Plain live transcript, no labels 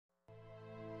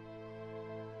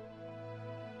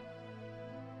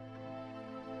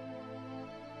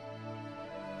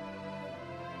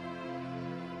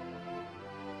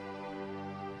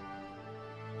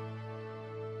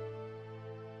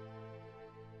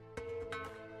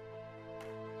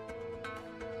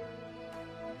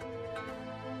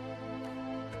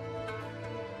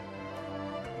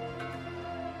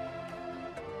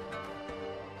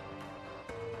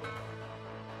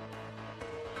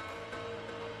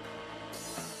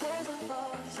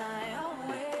falls, I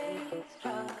always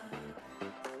trust.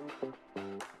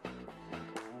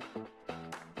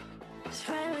 This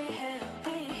friendly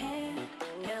helping hand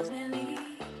tells me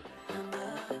leave I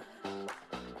must.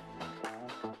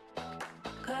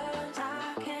 'Cause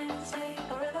I can't stay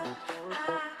forever.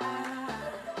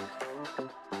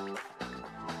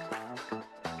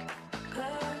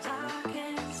 Cause I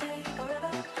can't stay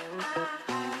forever.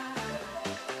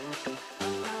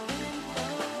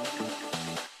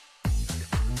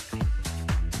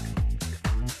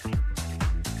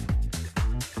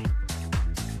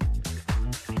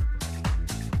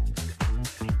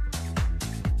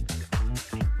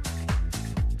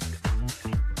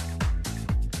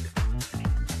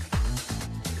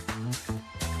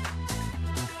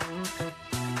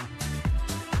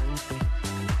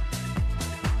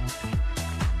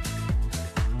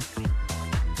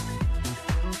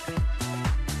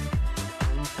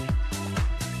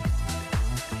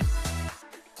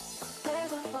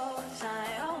 There's a force I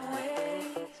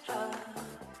always trust.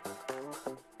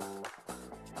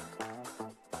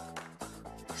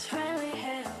 This friendly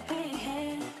helping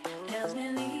hand tells me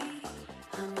leave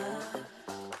I must.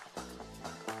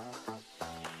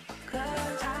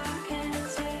 'Cause I can't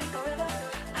stay forever.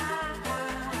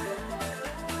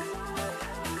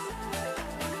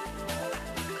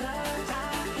 Cause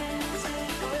I can't stay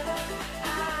forever.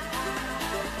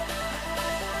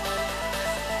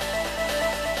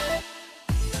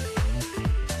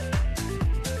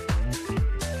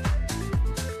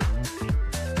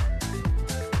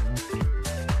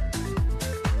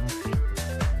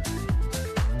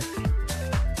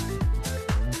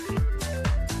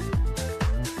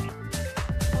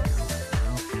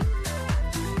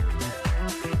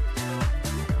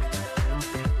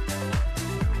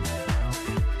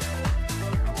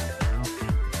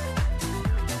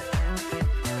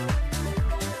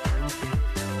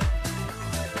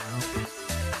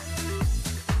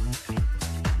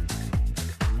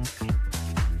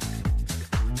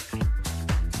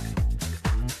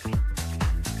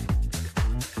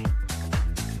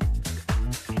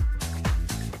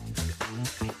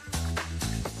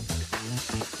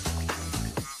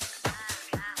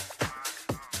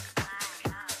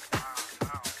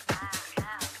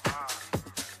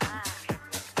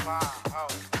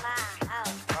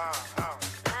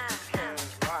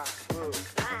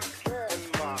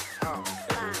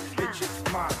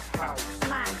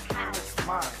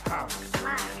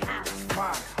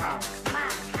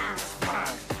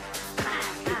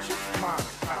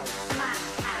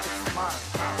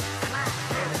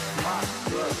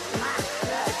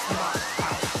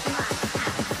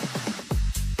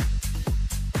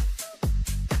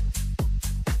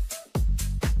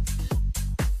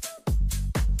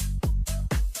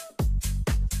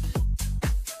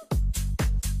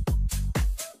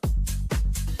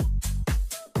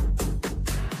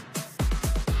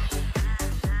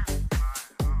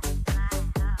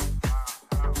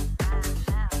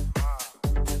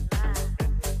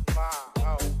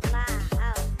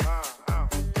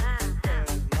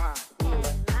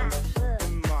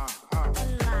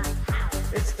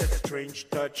 Strange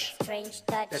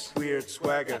touch, that weird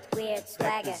swagger,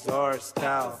 that bizarre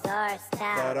style,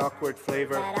 that awkward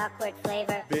flavor,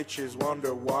 Bitches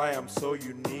wonder why I'm so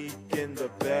unique in the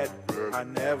bed. I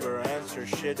never answer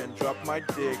shit and drop my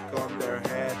dick on their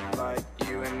head. Like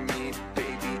you and me,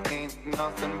 baby, ain't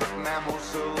nothing but mammals,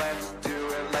 so let's do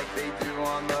it like they do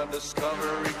on the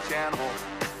Discovery Channel.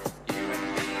 You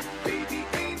and me, baby,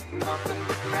 ain't nothing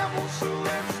but mammals, so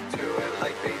let's do it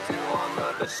like they do on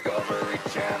the Discovery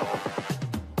Channel.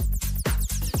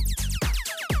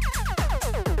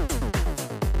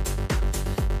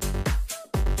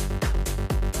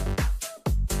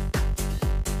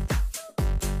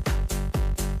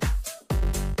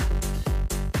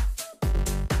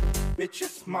 bitch,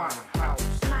 it's my house.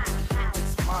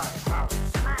 It's my house.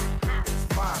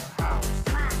 It's my house.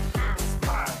 It's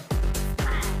mine.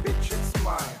 Bitch, it's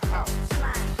my house.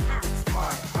 It's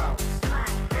my house.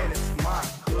 And it's my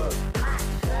club.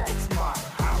 It's my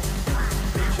house.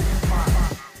 Bitch, it's my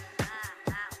house.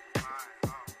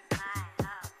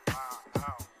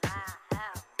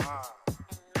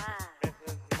 This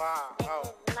is my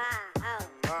house.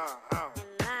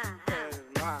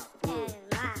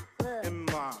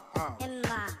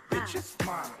 It's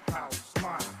my house,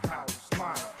 my house,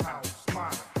 my house, my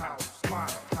house.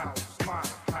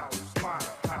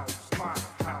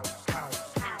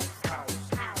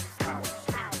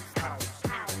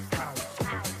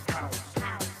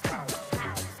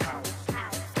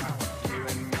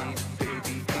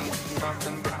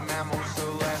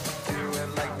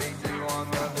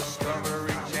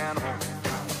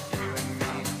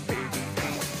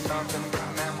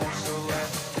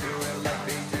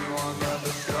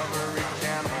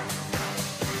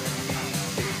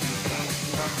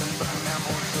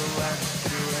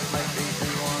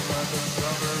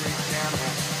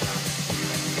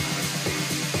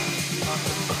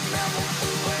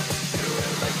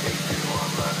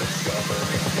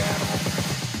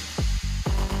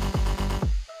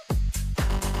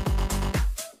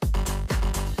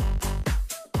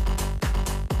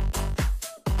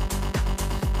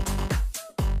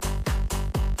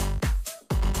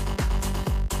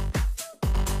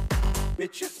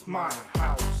 Bitch, it's my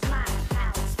house. It's my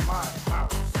house. It's my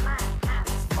house.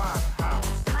 It's my house.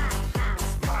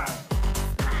 It's mine.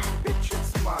 Bitch,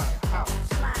 it's my house.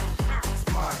 It's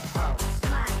my house.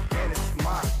 And it's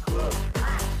my club.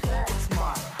 It's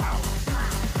my house.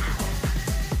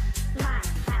 My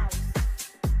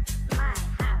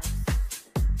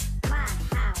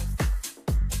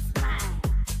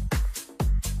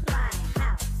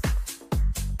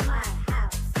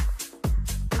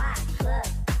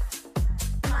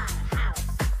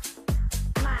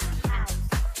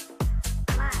house.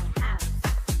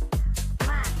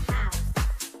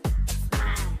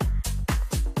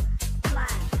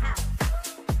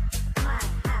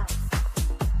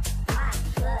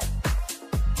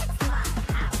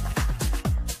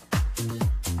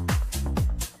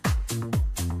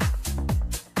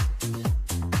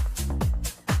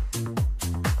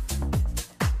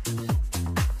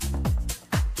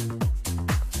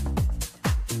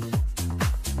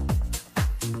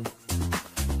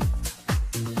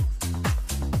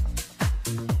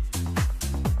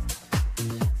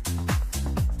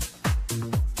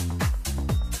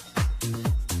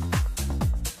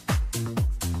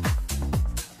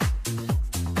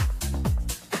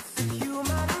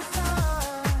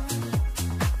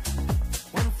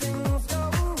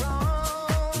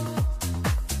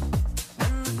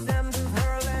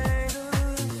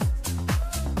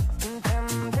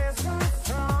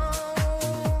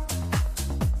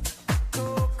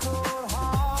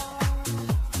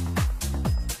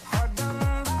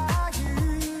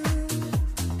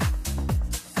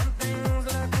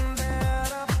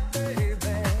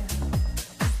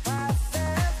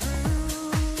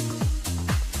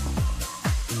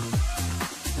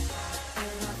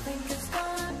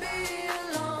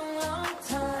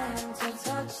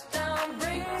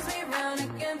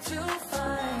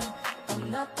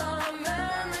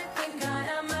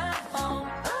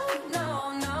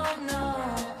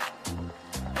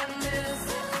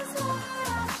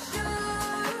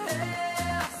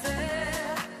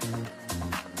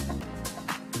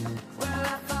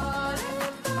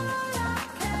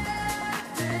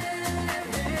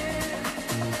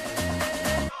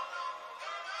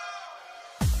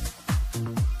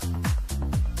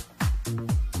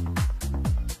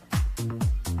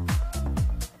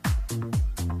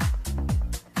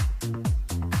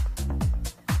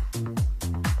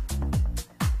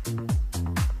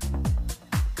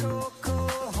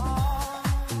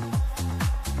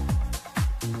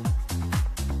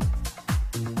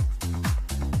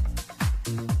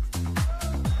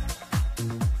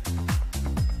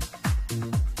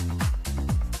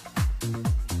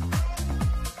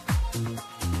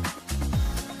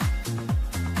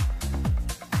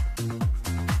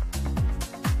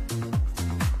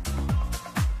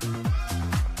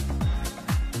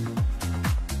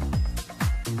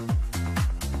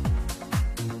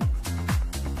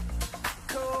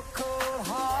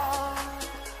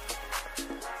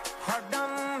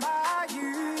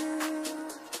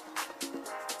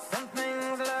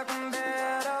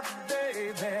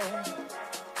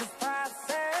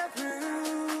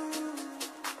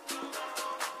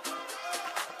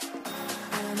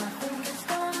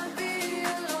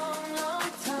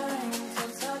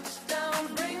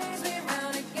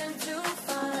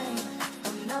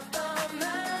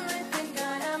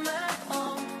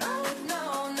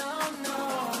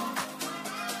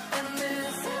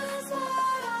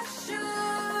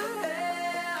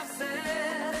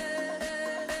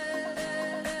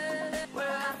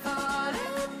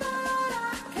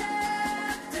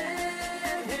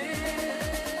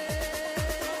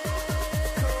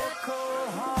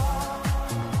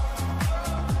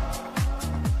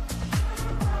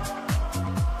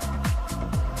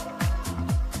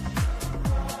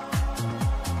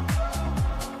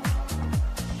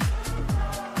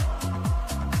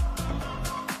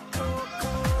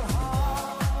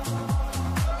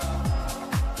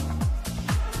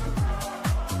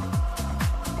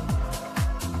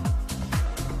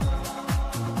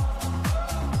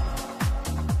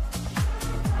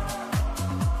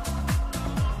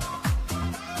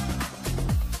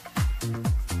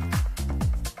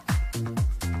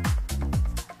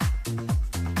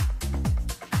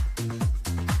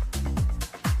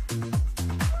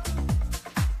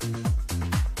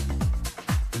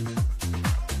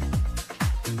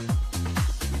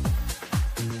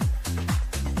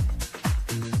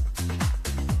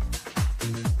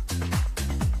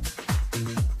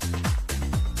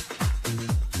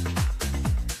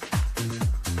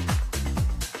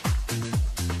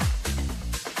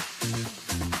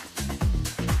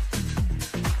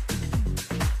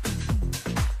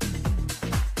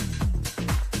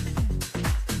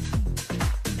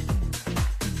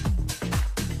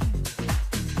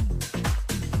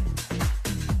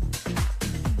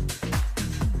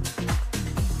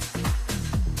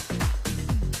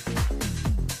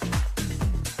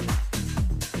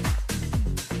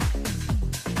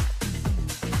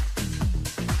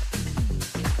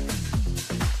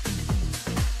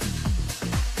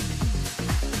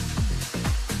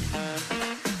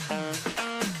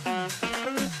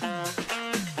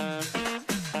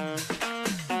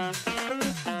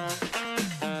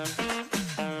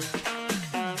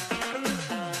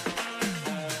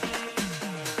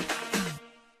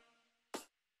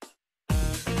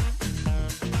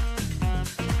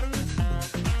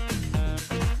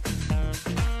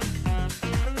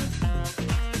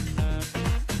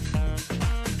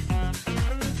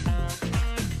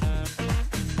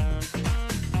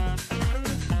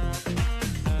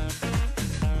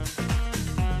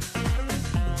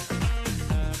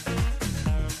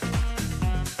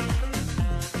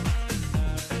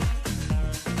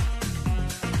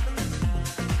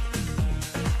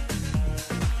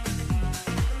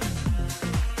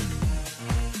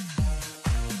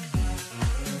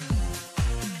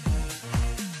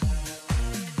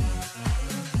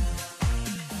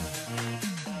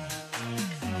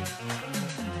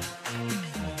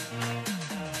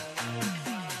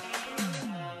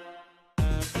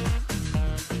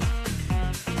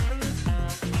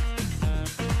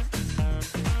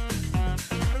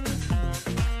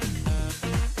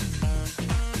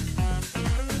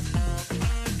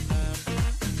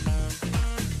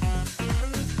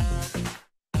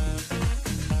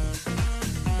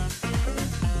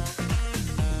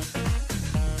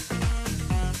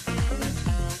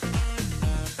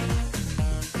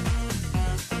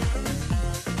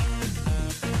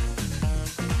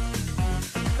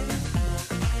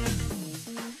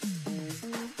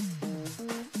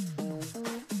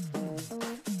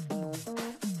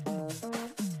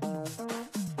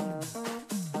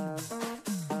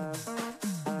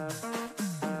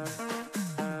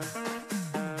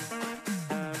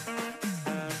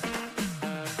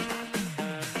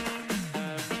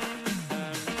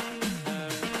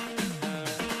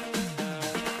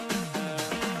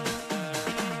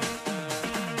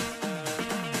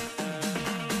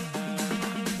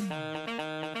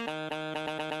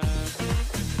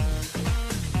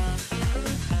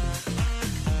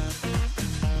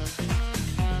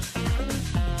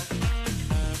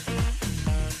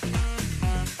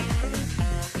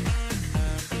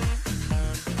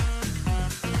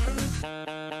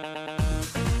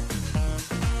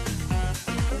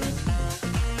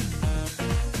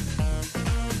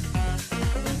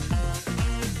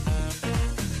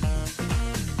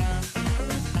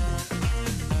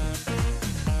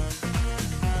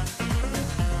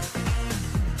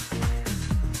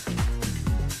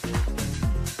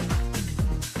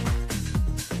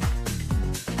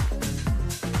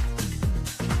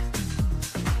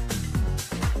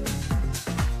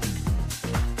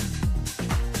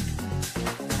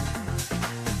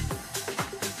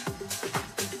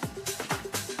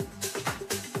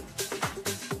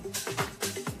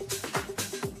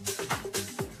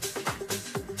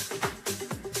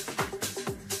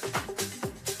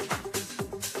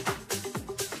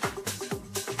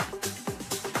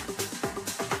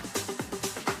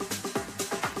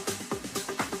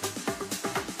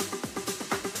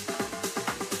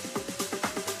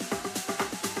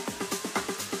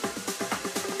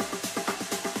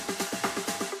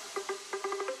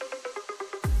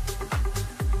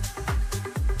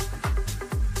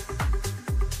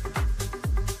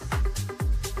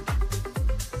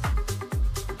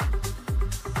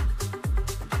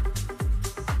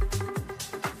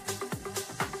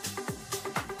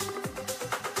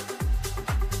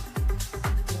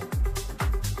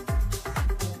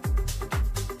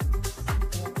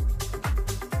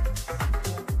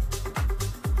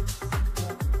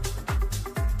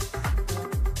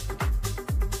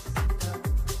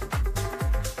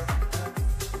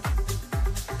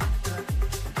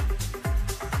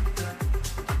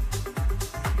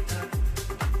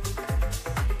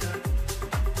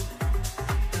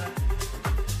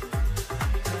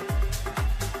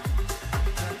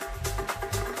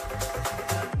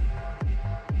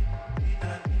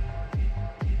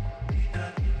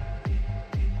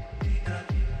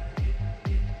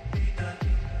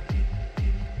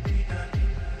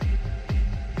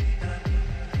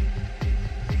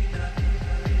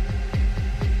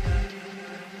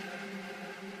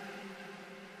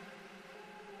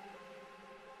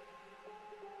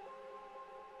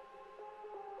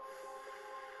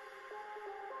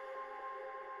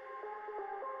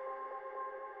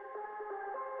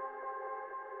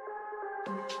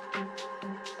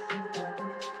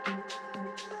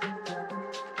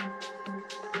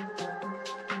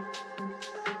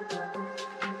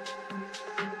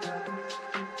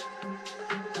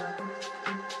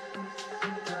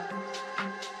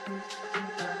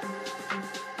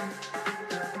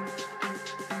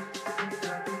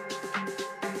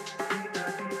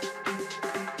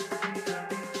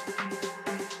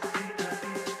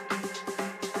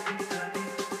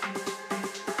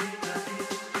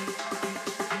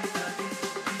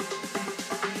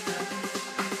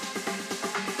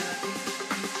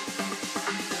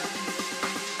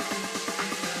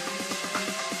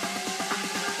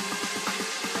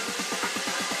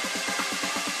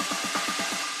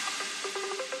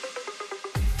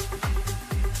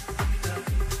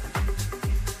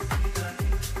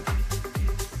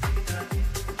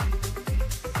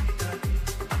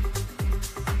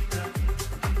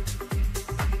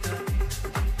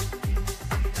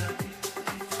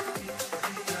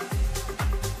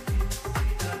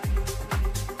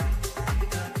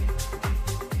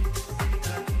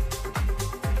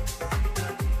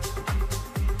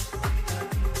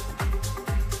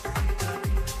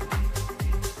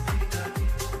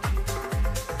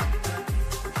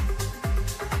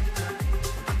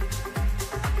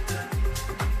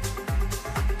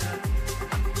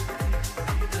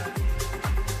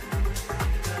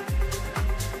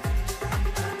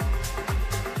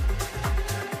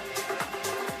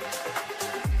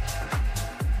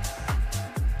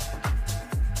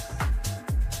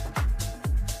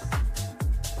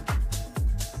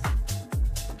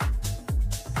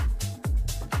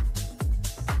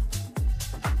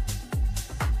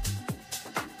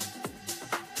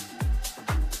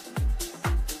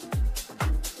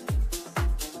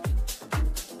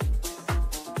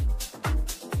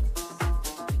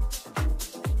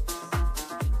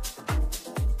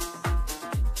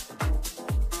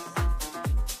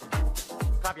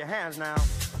 Clap your hands now.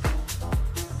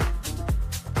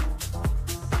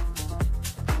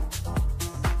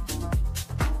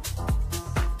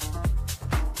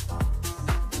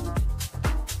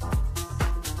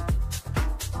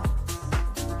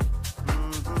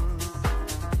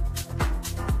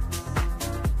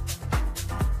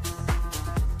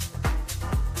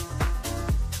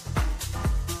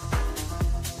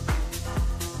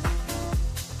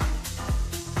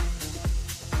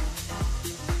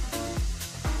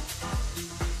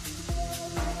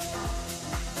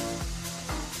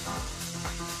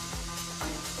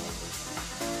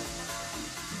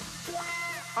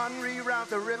 Unreroute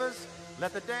the rivers,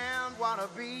 let the damned water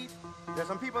beat. There's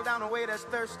some people down the way that's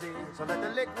thirsty, so let the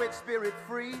liquid spirit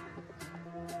free.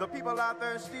 The people are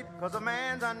thirsty because of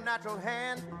man's unnatural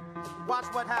hand. Watch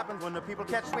what happens when the people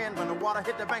catch wind, when the water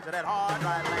hit the banks of that hard,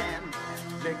 dry land.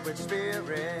 Liquid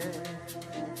spirit,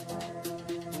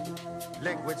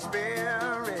 liquid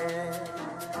spirit,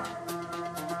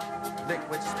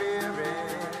 liquid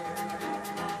spirit,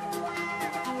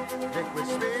 liquid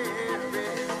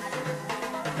spirit.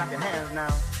 Clap your hands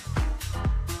now.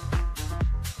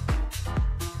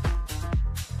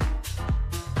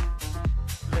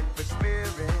 Liquid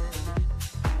spirit.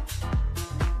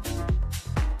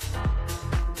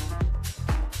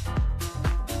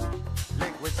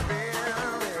 Liquid spirit.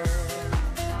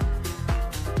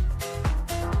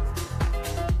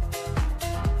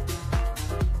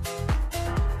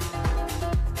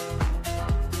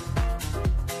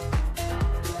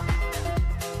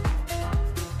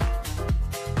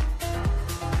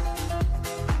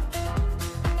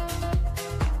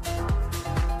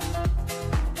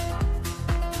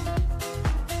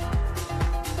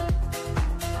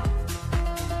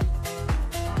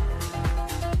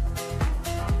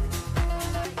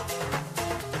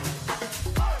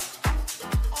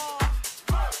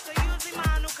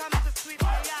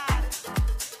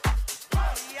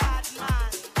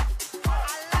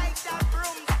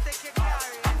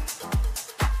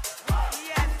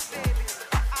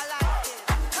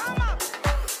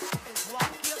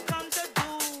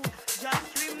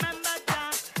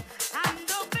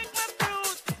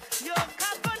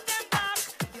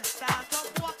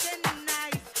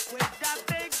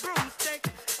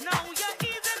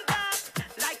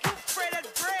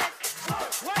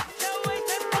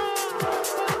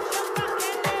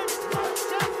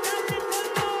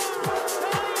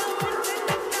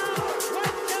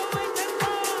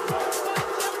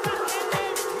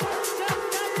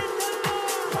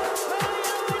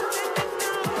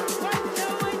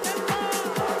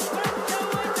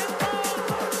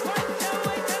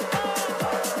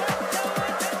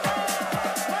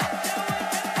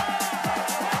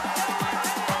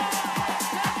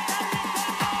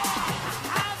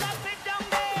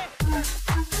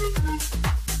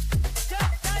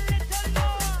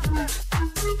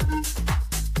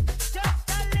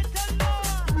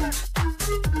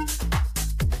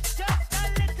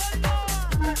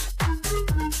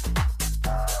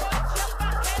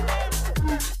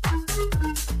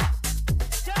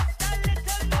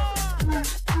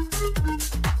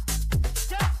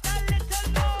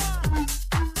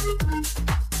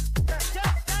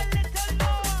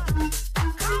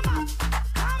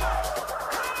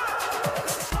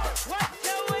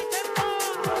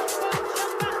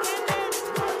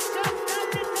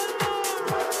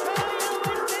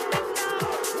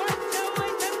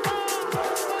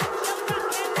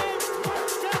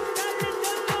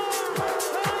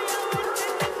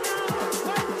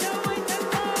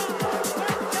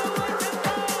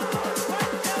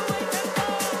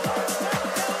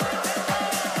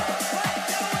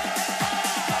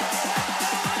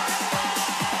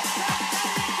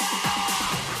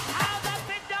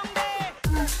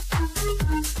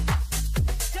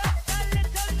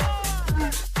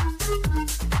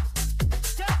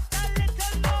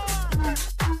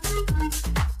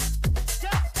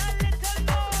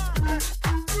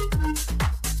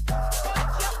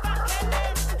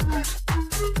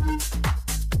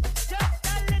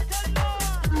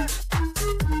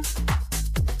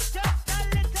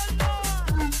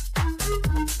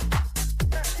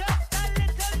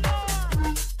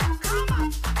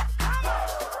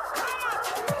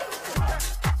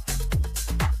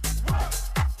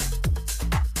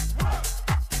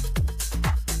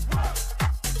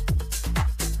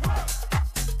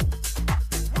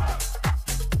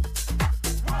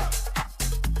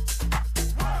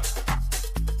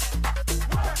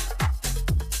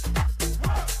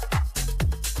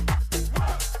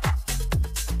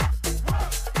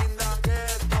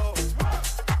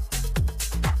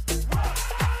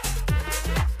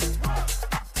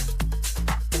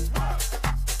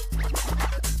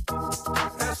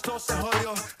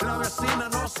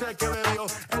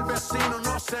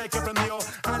 sé qué prendió.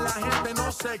 A la gente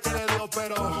no sé qué le dio,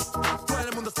 pero todo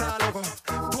el mundo está loco.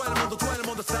 Todo el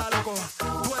mundo está loco.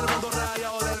 Todo el mundo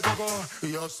rayado del coco.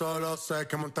 Y yo solo sé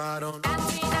que montaron.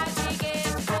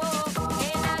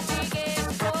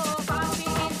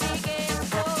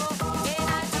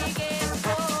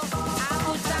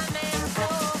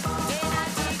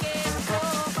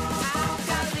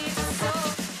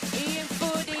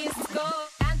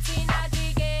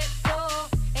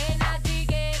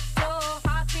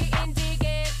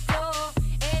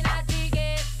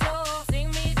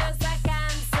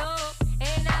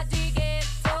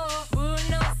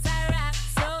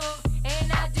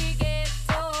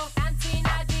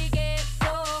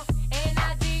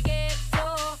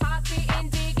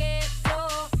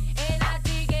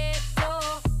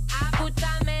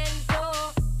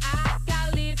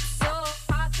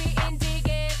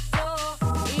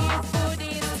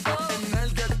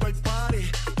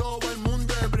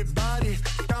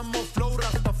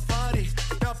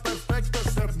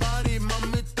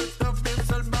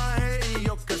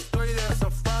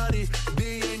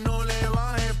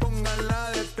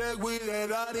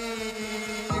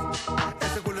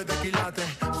 Ese culo es de quilate,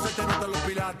 se te notan los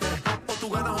pilates. O tú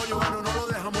ganas o yo gano, no lo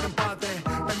dejamos en empate.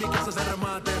 En mi casa se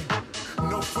remate.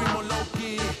 No fuimos low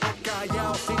key,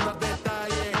 callados sin dar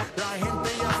detalles. La gente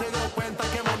ya se dio cuenta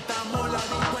que montamos la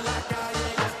disco en la calle.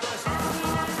 Y esto es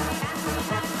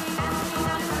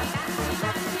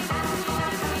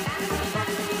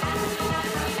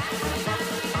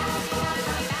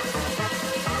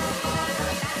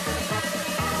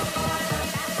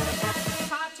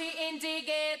Party in the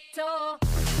ghetto.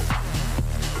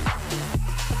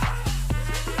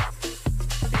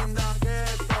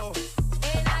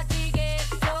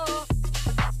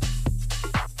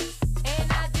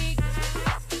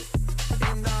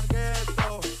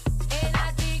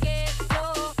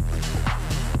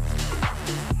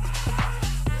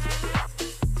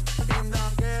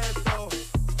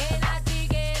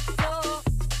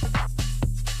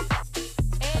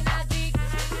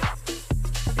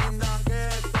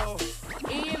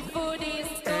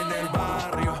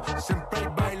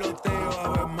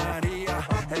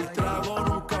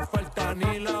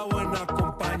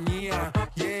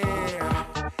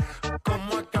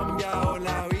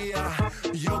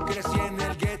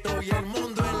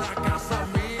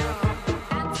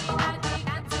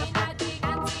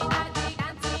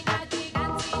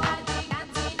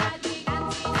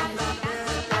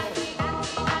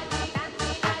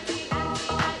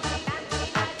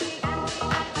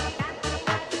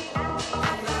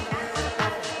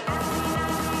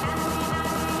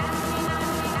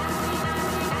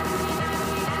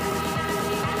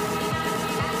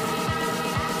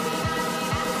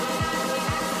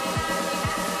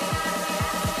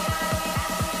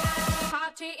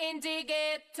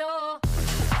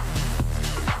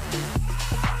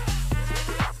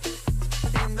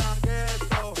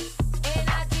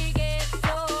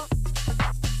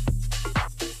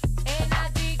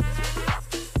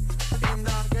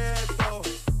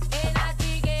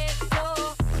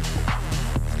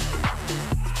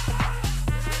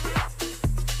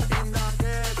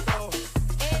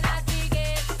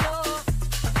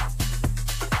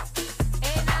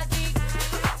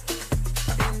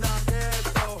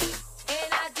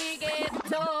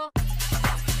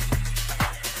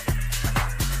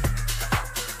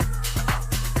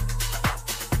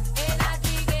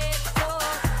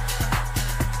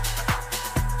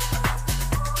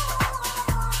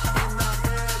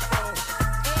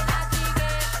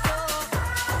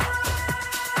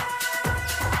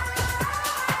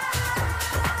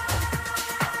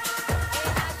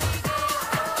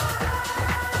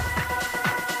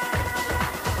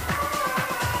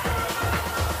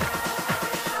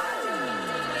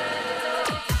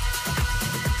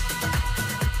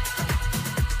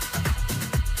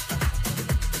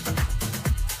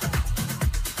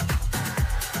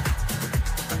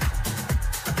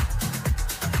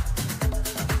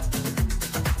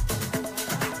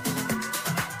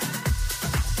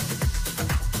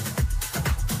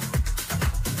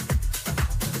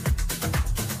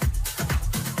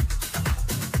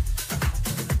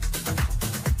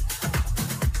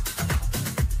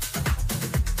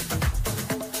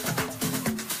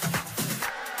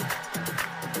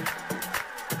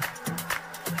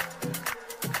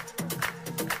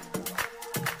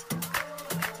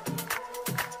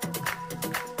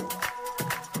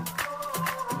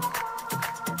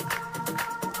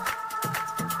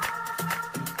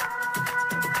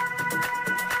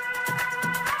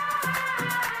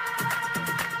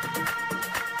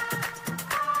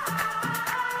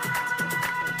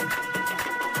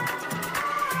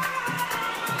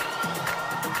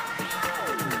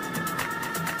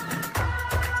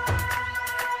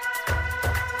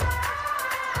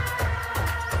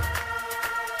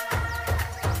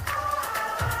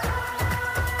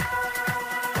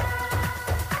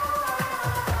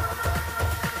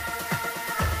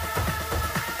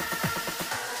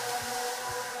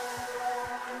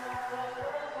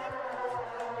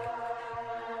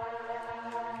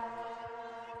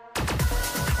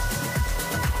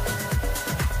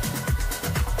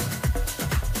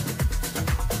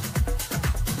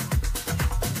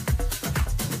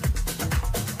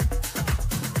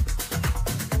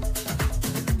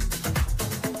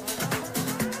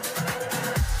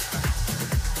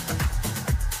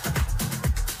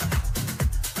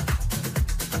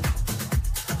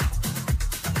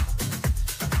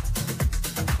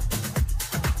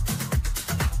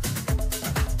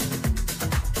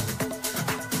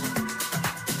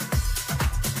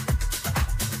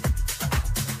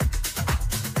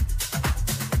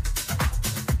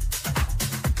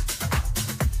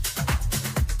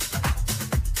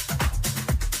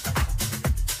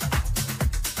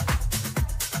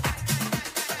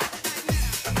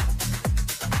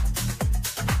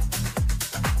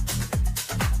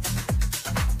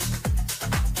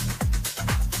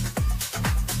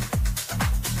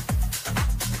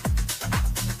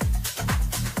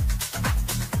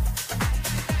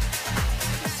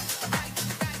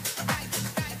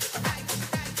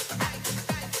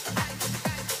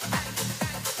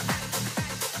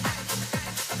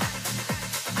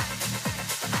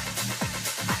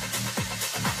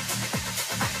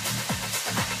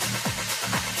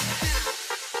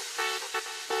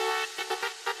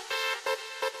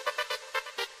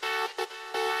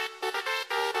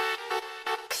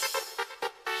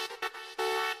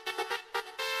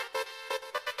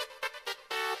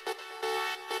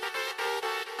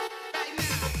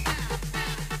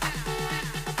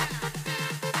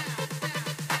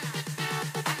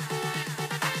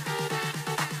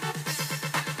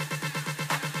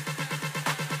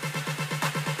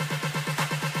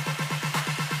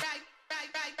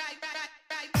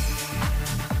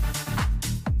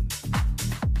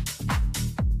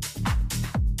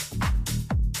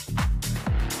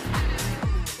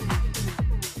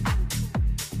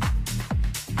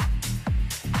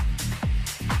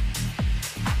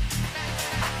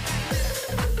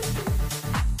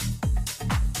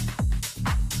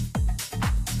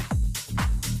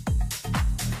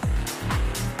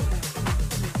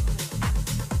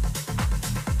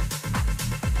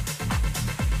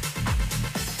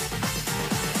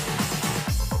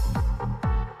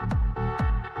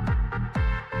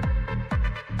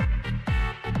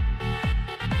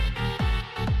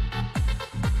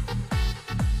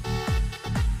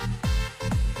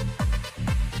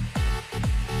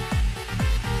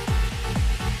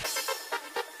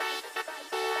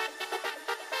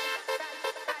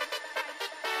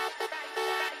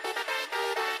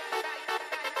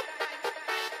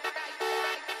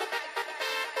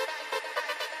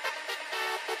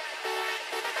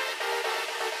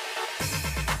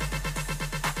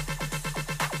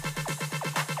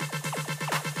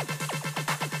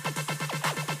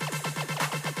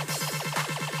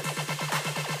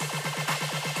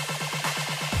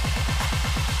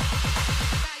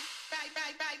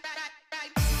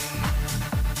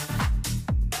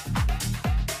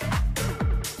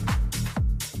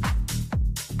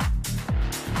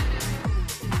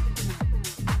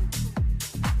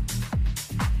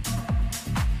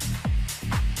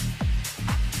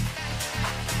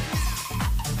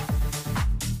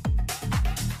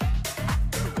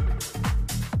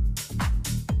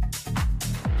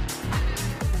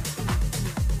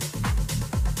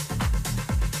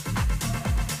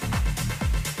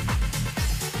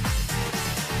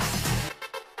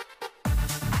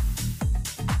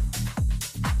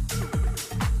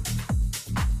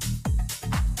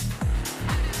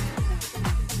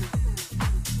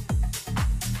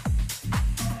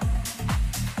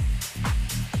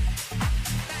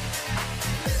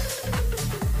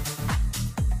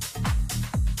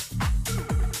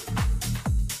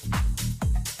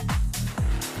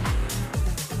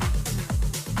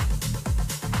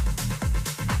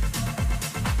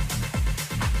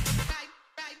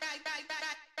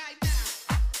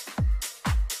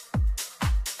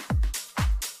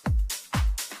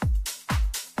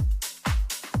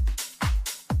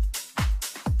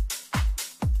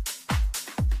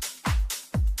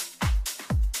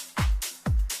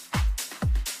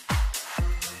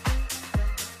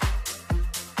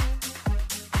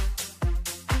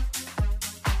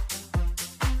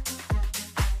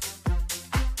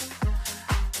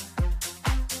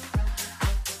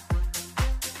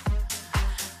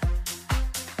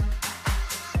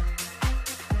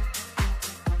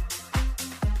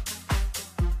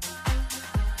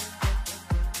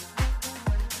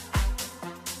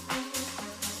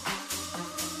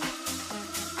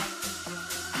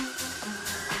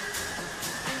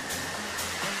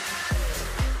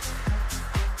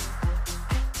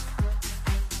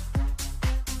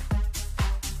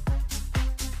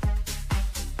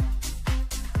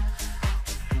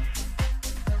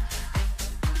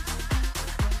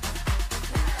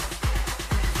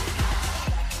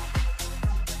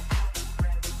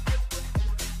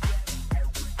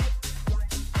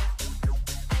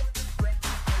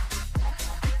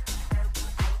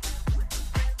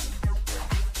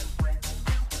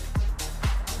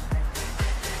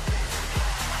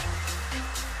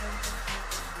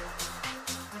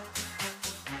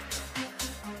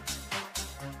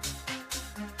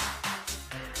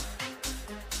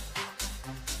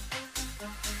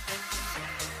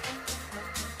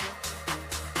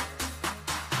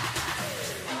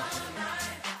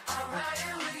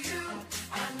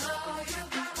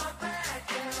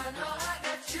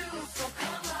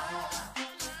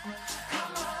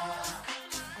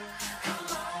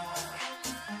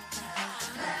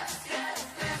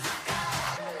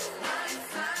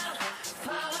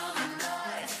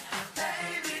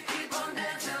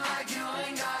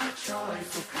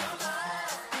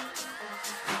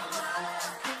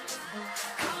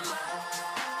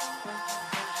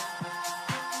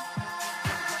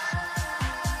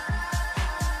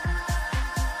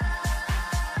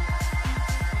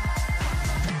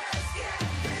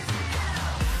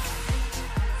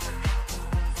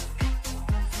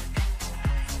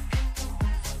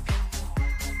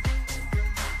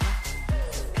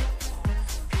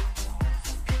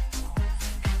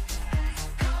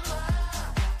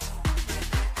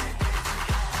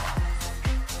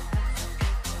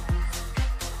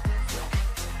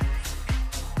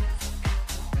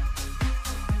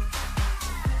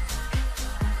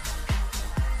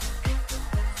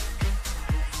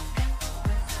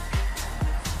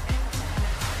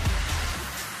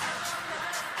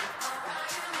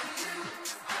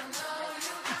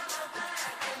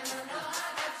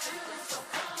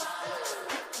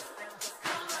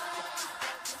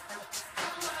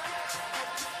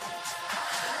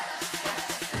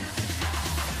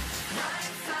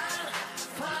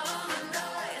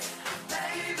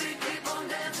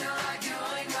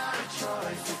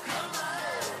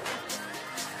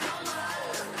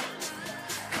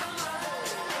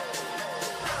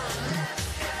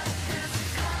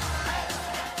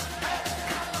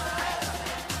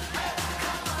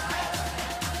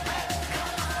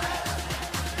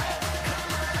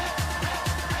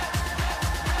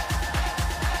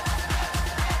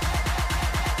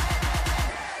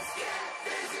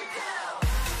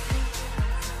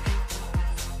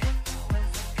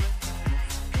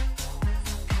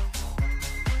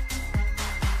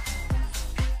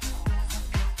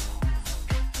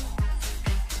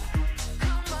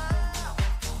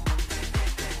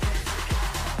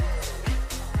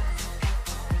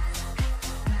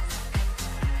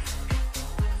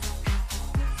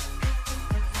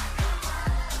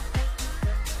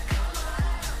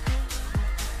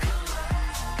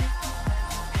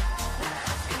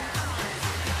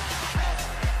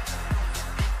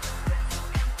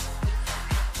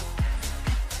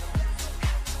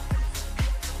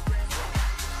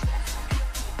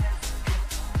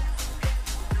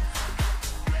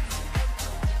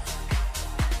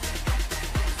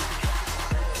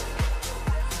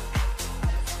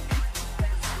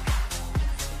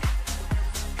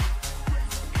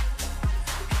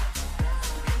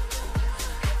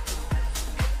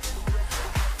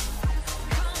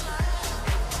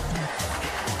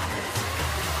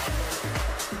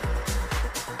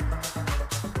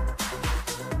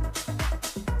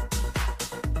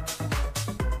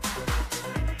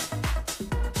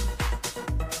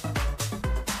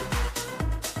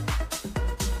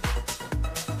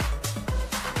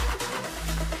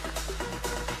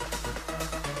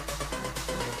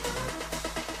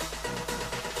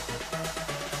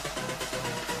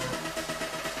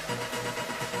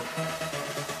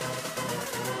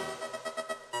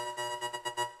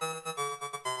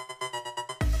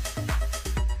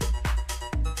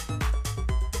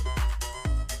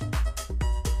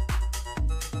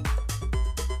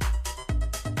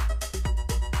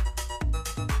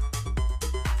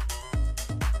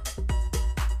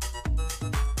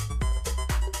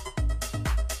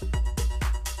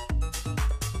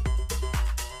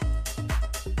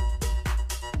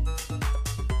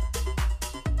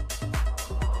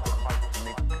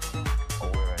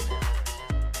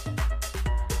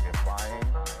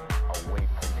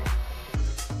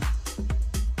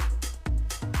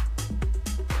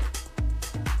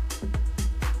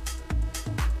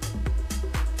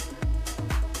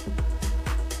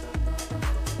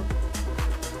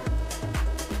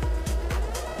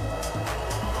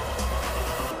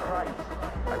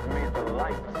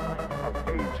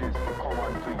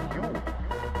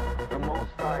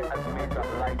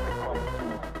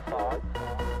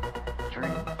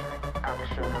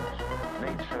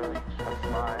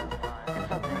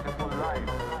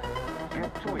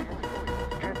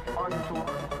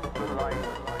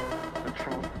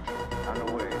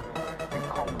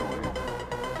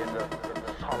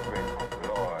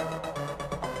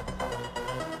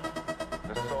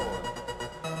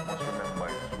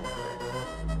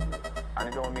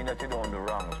 mean that you don't do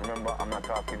wrongs. Remember, I'm not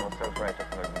talking no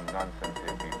self-righteousness and nonsense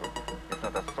here, people. It's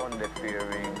not a Sunday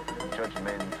fearing,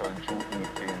 judgmental, Jew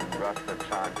eating, Rasta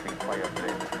chanting, fire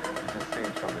blend. This is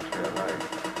sage from the tree of life.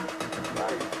 This is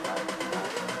life.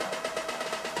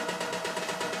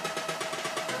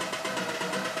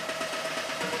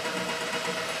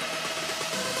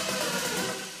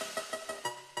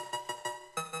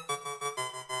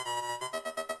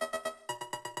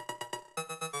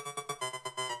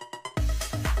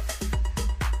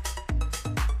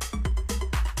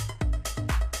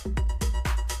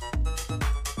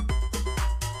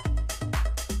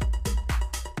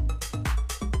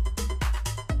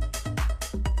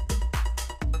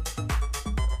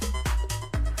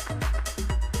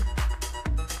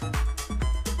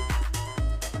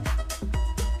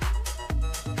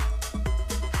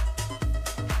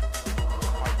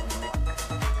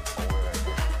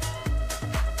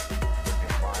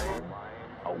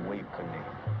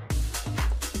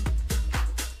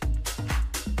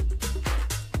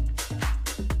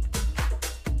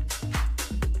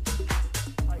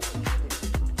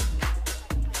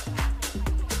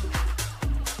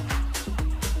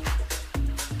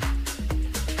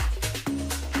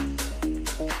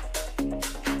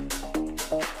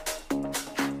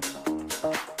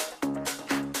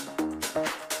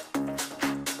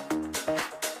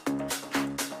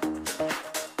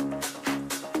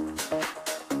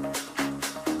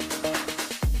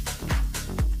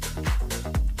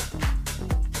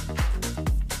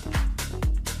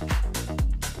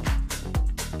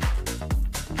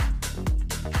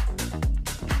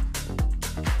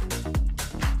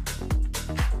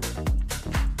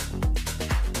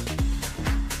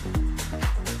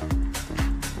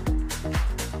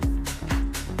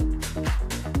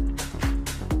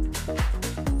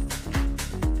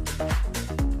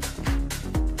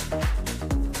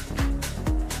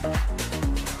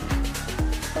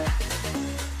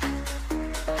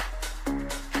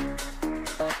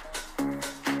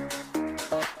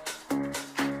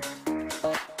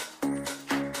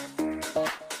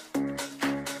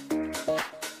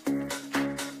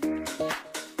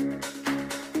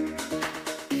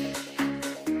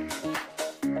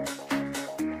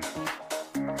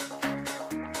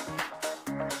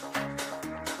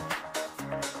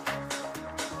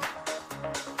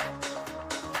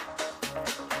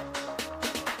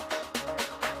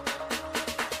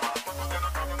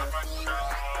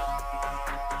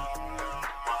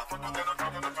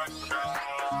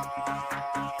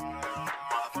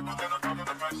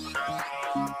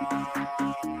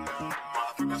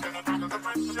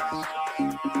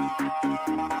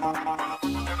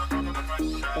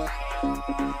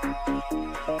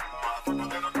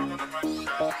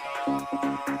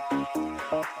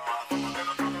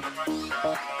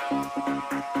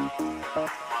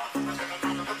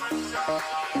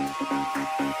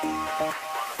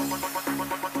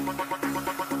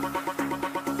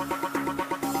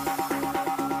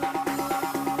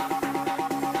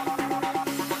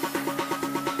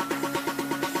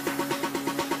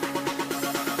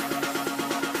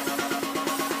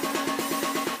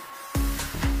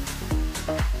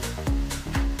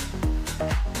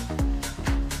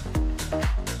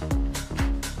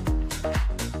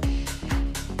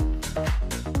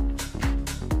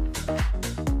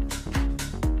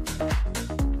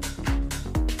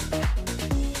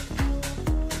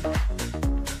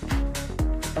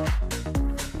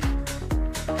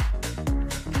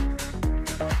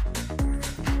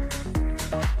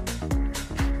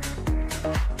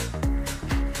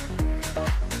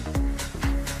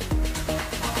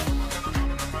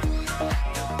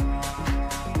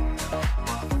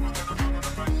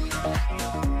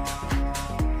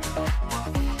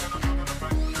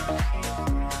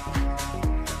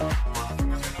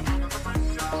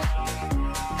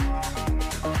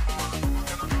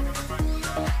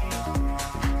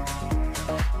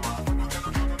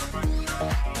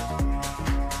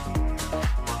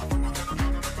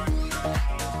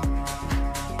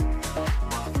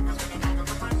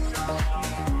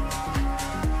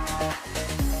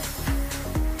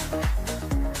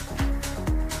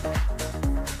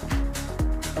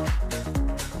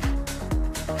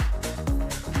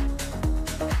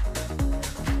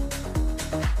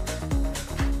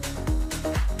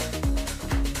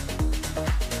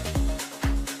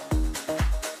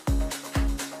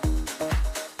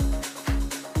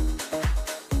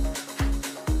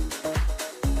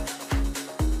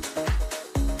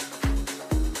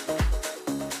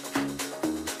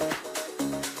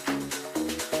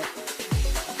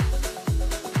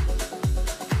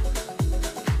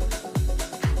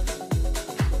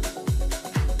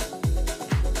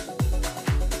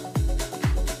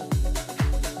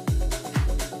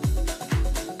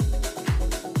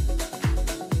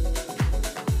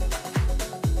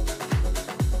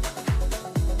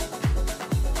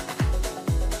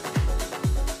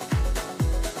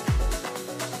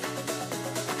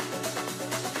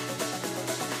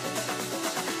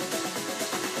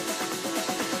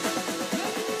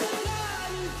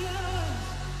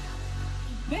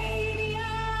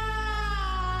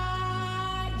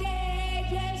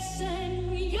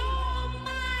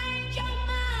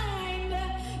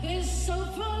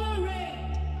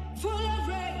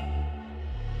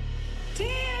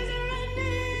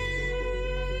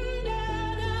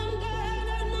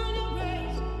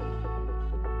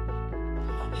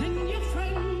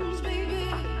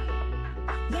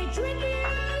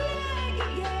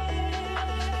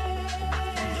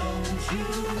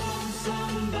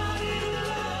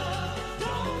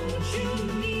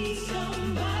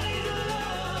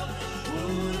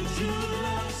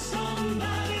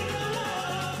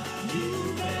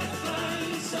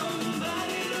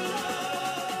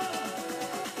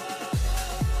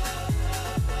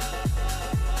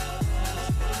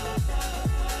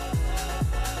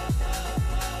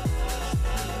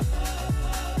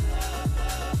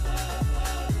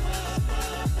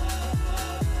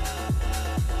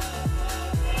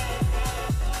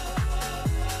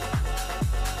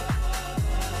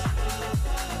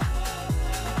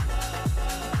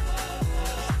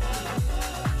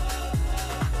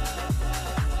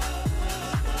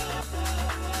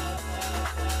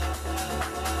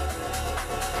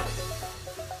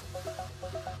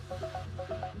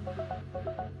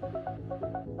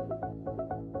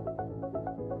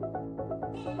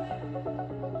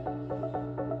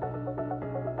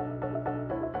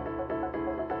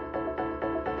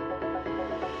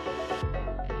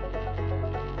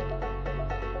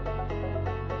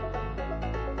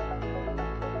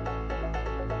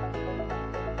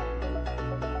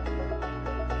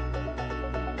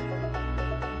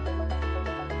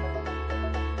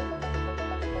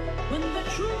 When the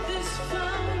truth is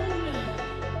found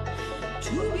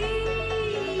to be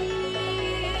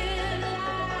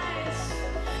lies,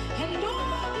 and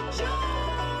all the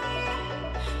joy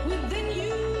within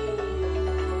you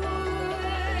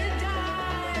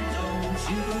dies. Don't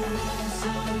you want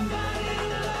somebody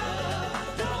to love?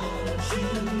 Don't you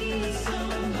need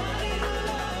somebody to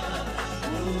love?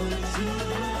 Wouldn't you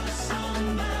love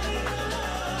somebody to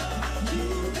love? You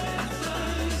better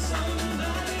find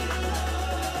somebody to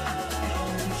love.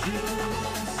 Don't you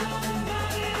want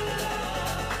somebody to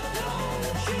love?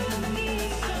 Don't you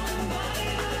need somebody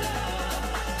to love?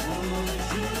 Wouldn't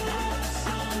you love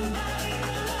somebody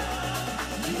to love?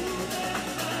 You better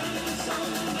find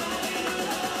somebody to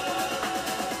love.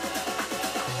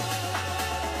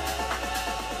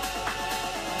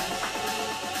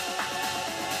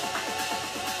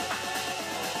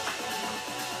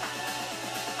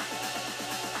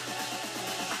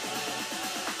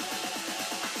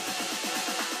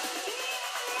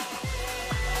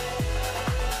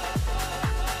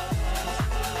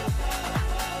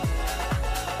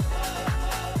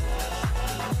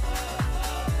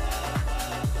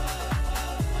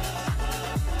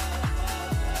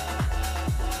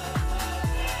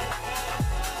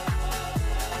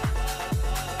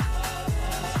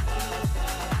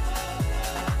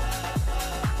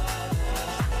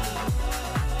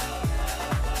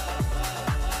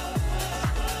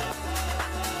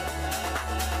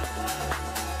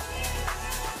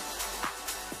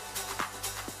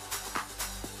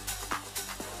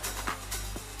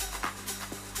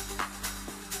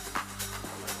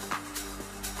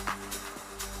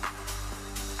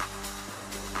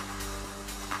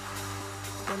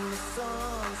 When the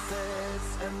sun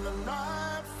sets and the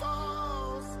night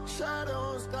falls,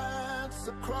 shadows dance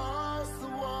across the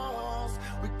walls.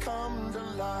 We come to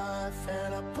life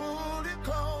and I pull you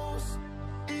close,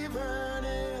 even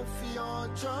if you're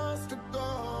just a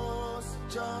ghost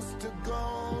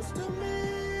to me,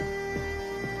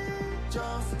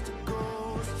 just a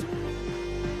ghost to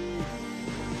me,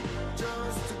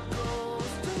 just a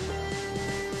ghost to me,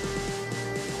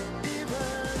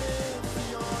 even if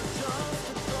you're just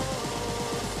a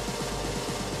ghost.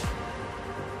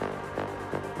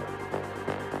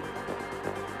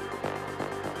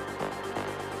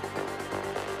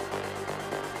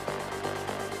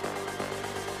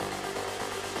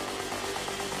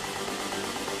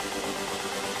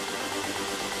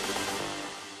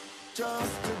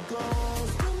 Just a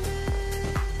ghost to me,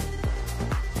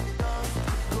 just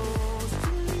a ghost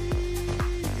to me,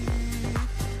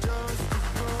 just a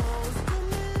ghost to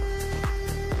me,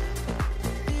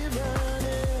 even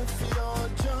if you're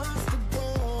just a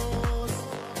ghost.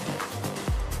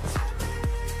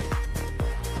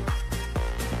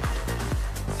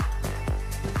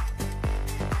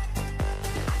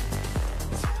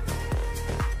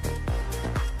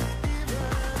 Even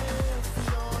if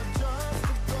you're just a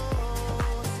ghost.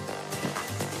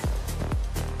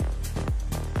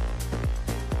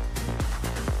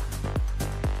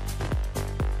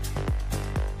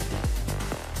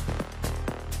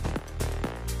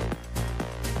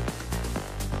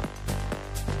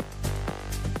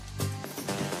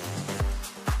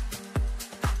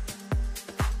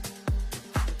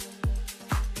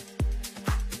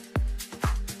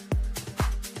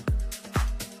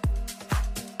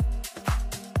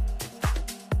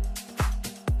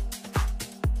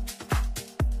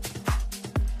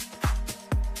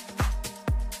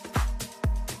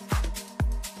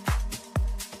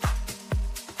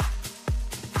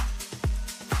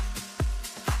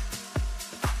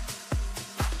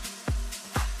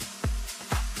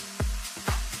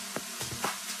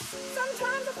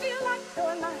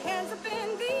 throwing my hands up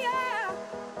in the air.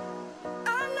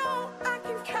 I know I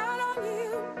can count on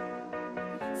you.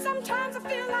 Sometimes I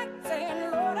feel like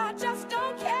saying, Lord, I just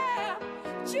don't care.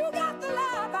 But you got the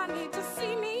love I need to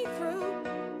see me through.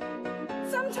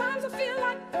 Sometimes I feel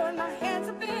like throwing my hands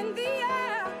up in the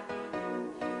air.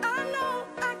 I know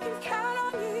I can count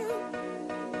on you.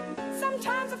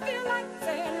 Sometimes I feel like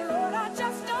saying, Lord, I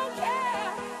just don't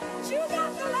care. But you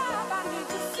got the love I need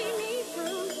to see me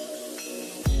through.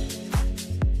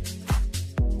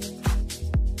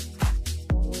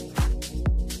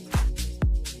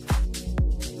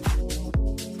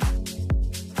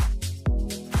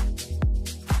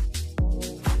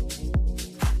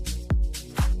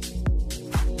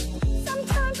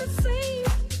 Sometimes it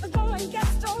seems the going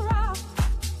gets so rough,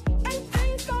 and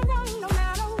things go wrong no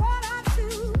matter what I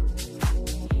do.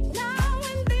 Now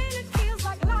and then it feels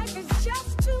like life is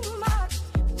just too much,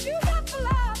 but you got the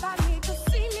love I need to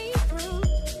see me through.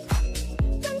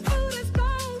 When food is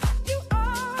gone, you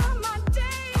are my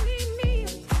daily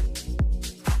meal.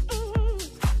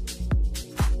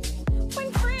 When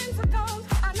friends are gone,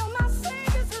 I know my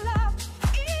Savior's love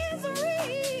is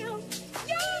real.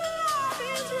 Your love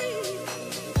is real.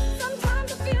 Sometimes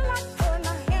I feel like throwing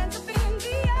my hands up in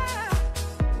the air.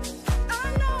 I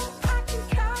know I can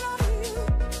count on you.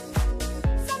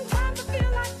 Sometimes I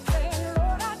feel like saying,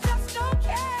 Lord, I just don't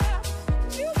care.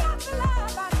 But you got the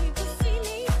love I need to see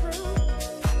me through.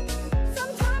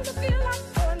 Sometimes I feel like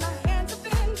throwing my hands up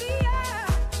in the air.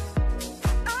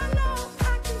 I know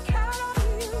I can count on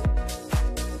you.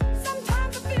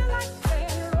 Sometimes I feel like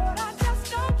saying, Lord, I just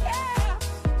don't care.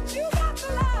 But you got the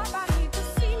love I need to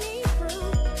see me through.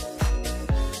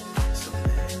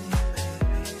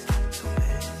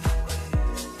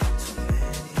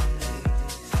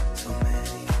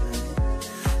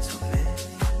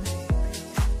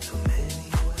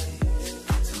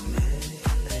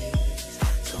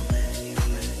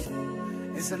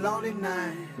 It's a lonely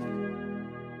night.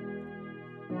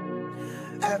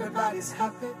 Everybody's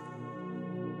happy.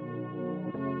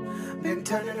 Been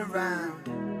turning around,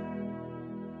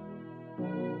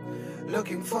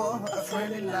 looking for a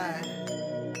friendly light,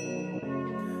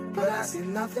 but I see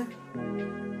nothing.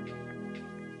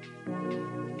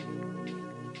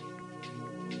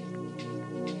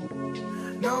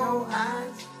 No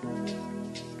eyes,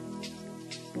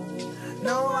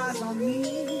 no eyes on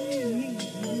me.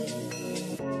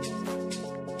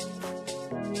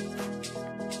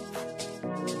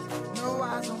 No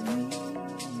eyes on me.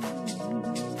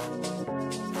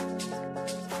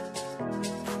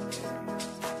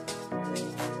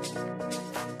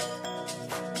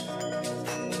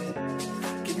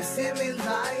 Can you see me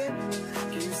lying?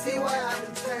 Can you see why I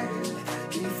pretend?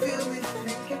 Can you feel me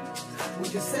thinking?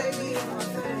 Would you save me if I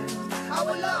fail? I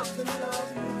would love to love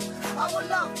you. I would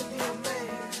love to be a man.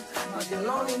 But your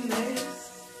loneliness,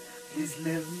 please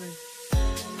leave me.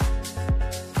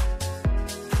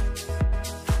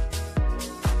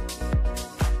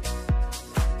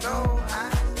 No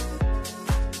eyes.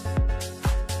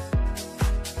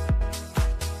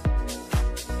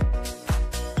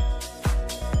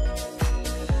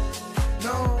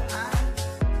 No eyes.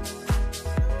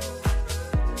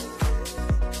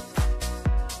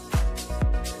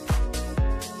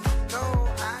 No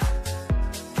eyes.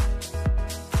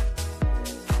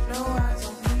 No eyes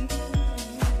on me.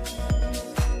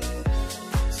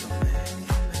 So many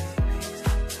ladies,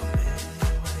 so many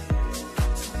ways,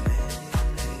 so many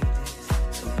ladies,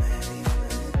 so many men,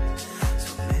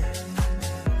 so many ladies, so many ways,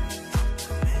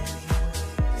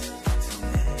 so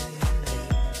many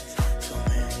ladies, so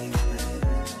many men.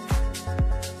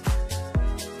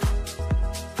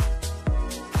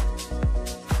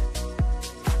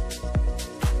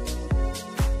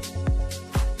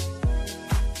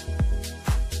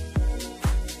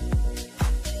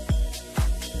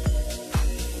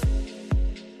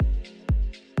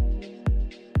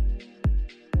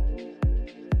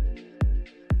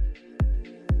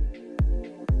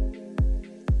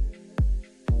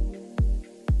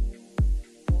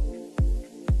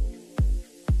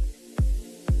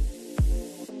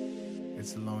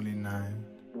 It's a lonely night.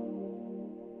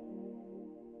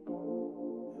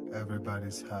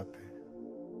 Everybody's happy.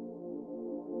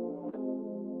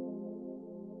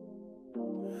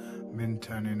 Been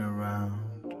turning around,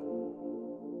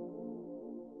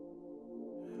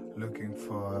 looking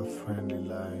for a friendly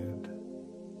light.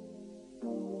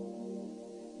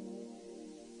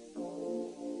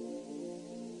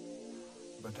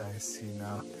 But I see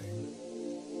nothing.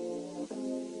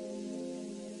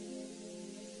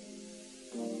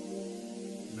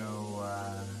 No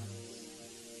eyes.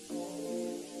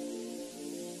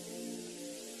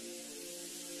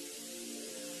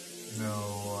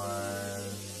 No.